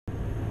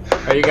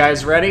Are you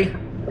guys ready?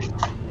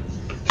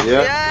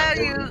 Yeah,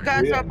 you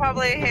guys are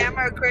probably a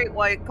hammer great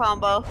white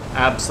combo.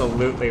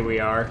 Absolutely we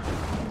are.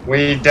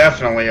 We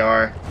definitely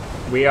are.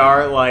 We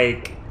are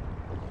like...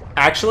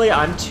 Actually,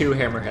 I'm 2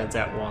 hammerheads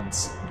at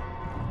once.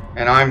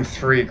 And I'm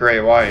 3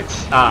 gray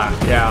whites. Ah,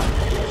 yeah.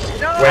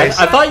 No, Waste,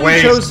 I thought you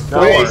waste, chose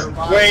 4.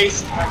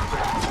 Waste.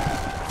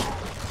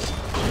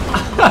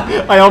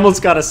 I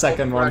almost got a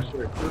second one.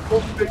 They're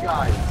both big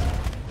eyes.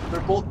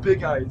 They're both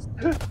big eyes.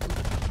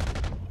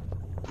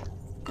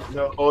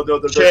 No, oh no,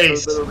 they're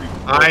Chase, literally.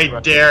 I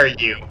dare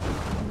you.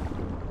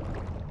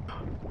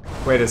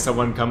 Wait, is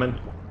someone coming?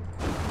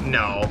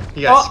 No,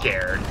 he got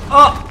scared.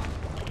 Oh!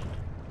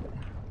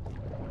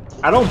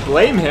 I don't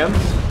blame him.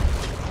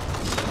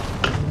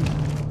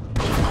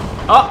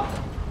 Oh!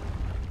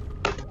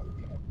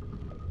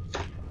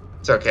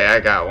 It's okay, I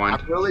got one.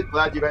 I'm really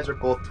glad you guys are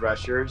both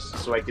threshers,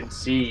 so I can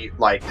see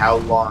like how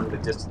long the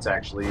distance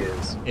actually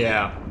is.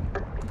 Yeah.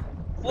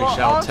 We well,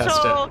 shall also,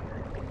 test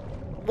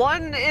it.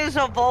 one is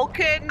a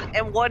Vulcan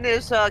and one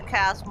is a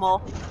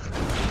Casmal.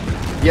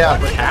 Yeah,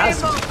 One but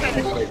is a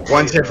Casmal? Vulcan.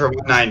 One's hit for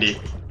 190.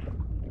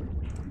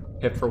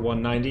 Hit for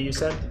 190, you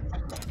said?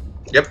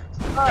 Yep.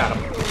 Got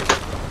him.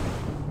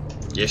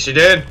 Yes, you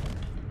did.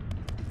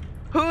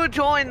 Who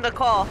joined the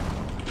call?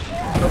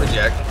 Probably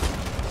Jack.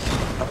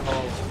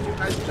 oh, you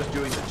guys are just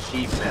doing the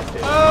cheap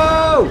method.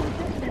 Oh!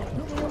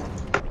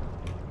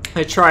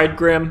 I tried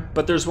Grim,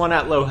 but there's one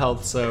at low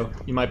health, so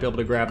you might be able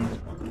to grab him.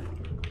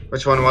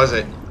 Which one was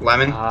it?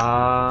 Lemon?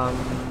 I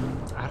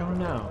don't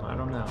know.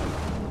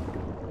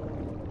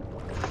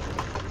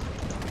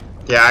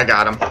 Yeah, I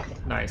got him.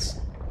 Nice.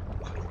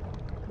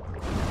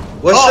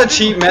 What's the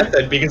cheat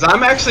method? Because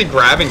I'm actually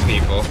grabbing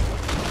people.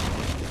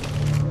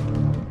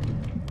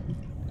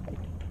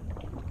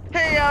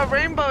 Hey,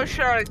 Rainbow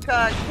Shark,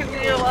 can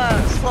you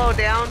slow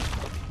down?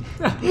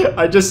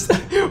 I just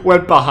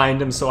went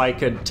behind him so I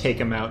could take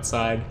him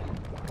outside.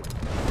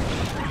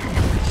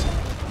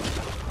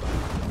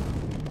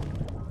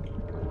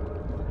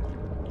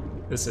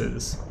 This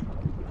is...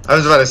 I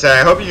was about to say,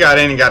 I hope you got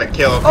in and got a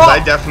kill, because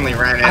I definitely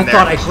ran in I there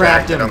thought I and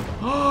grabbed distracted him.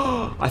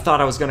 I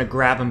thought I was gonna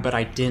grab him, but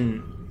I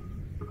didn't.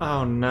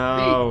 Oh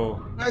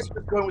no. You guys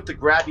are going with the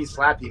grabby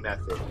slappy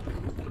method.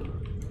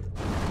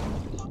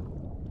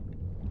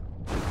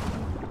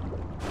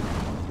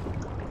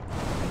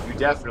 You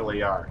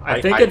definitely are. I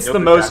think it's the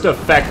most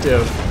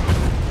effective.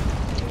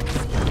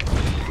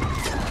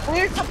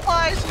 Weird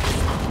supplies.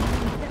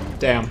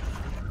 Damn.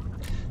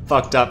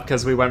 Fucked up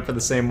because we went for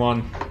the same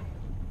one.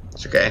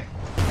 It's okay.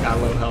 Got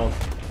low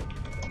health.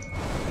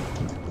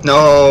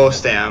 No,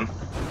 Stam.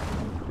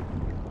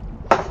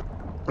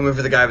 I'm moving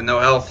for the guy with no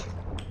health.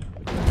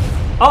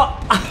 Oh!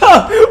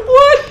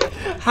 What?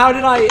 How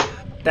did I...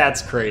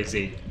 That's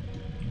crazy.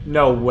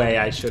 No way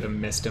I should have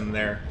missed him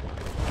there.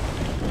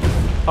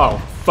 Oh,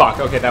 fuck.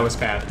 Okay, that was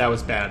bad. That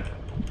was bad.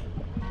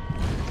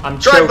 I'm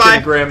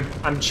choking Grim.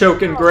 I'm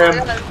choking Grim.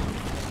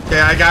 Okay,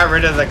 I got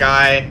rid of the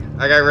guy.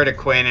 I got rid of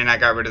Quinn and I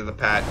got rid of the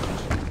Pat.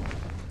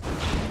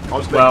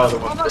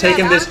 Well,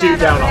 taking this dude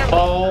down a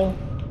hole.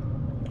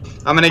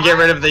 I'm gonna get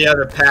rid of the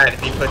other Pat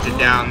if he puts it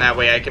down. That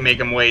way I can make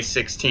him weigh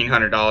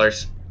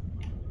 $1,600.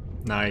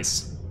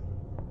 Nice.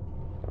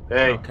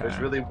 Hey, Okay. there's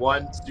really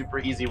one super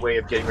easy way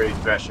of getting rid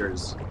of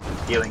threshers.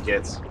 Healing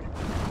kits.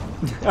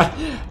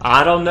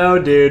 I don't know,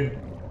 dude.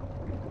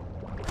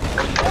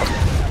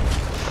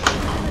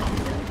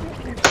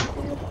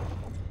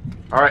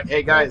 Alright,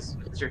 hey guys,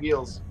 it's your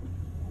heals.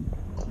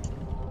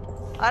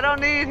 I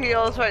don't need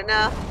heals right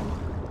now.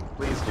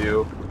 Please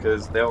do,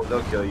 because they'll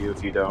kill you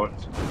if you don't.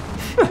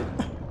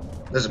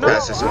 There's a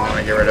Pat system I want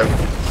to get rid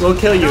of. We'll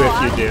kill you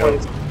if you do.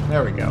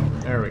 There we go.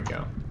 There we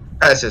go.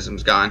 Pat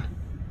system's gone.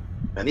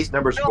 And these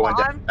numbers are No, going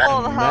I'm down.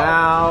 full of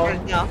Now- health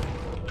right now.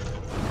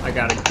 I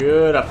got a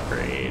good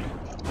upgrade.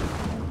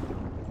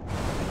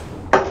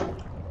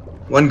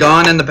 One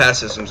gone and the Pat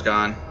system's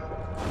gone.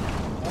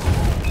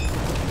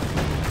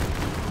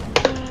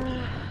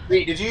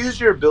 Wait, did you use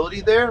your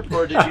ability there,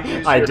 or did you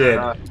use I your, did.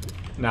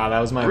 No, that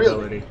was my Really?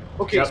 ability.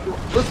 Okay, Yep. so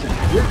listen,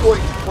 you're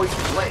going point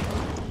blank.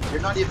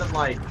 You're not even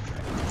like...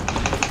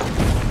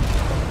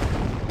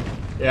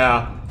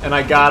 Yeah, and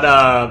I got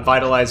a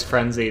Vitalized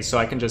Frenzy, so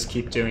I can just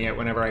keep doing it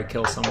whenever I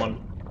kill someone.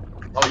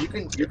 Oh, you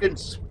can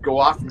go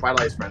off from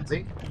Vitalized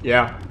Frenzy?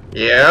 Yeah.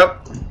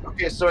 Yep.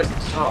 Okay, so it's...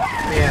 Oh,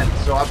 man,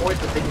 so I've always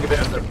been thinking of it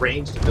as a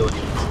ranged ability.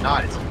 It's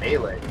not, it's a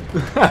melee.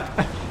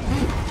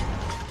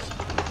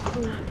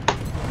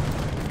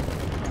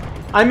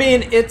 I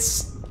mean,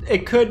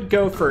 it could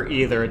go for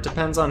either. It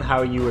depends on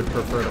how you would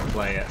prefer to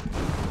play it.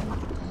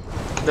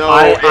 No,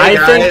 I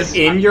guys. think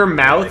in your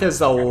mouth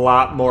is a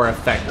lot more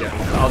effective.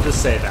 I'll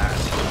just say that.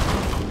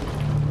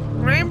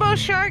 Rainbow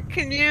Shark,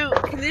 can you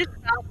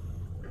stop?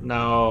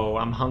 No,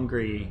 I'm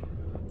hungry.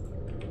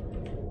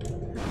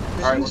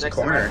 Alright, well, This next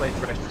time corner. I play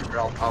Thresher,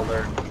 I'll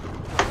learn.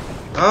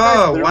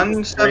 Oh, Guys,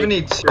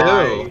 172.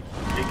 my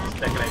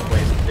second I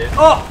placed it.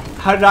 Oh!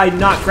 How did I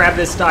not grab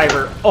this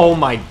diver? Oh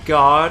my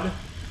god.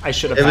 I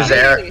should have It was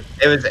had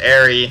It was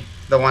Airy,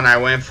 the one I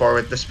went for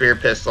with the spear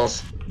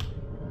pistols.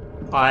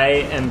 I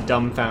am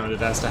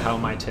dumbfounded as to how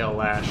my tail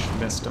lash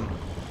missed him.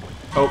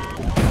 Oh.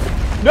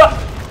 No!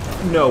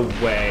 No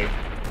way.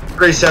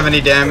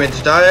 370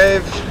 damage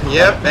dive.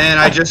 Yep, and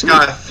I just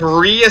got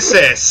 3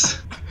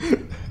 assists.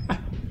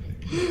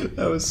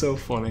 That was so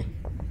funny.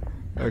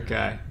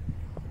 Okay.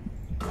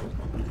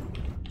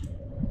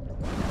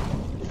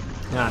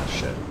 Ah,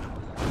 shit.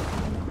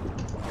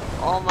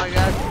 Oh my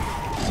god.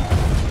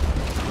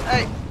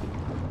 Hey.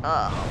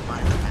 Oh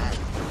my god.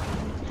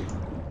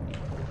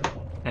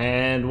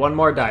 And one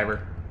more diver.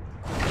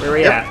 Where are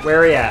we at? Where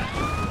are we at?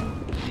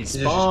 He He just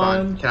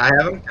spawned. respawned. Can I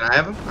have him? Can I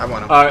have him? I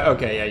want him.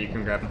 Okay, yeah, you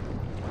can grab him.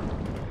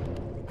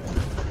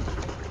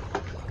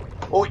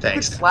 Oh, you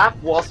Thanks. can slap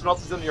while someone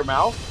else is in your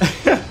mouth?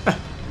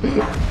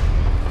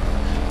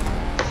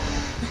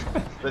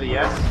 But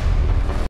yes.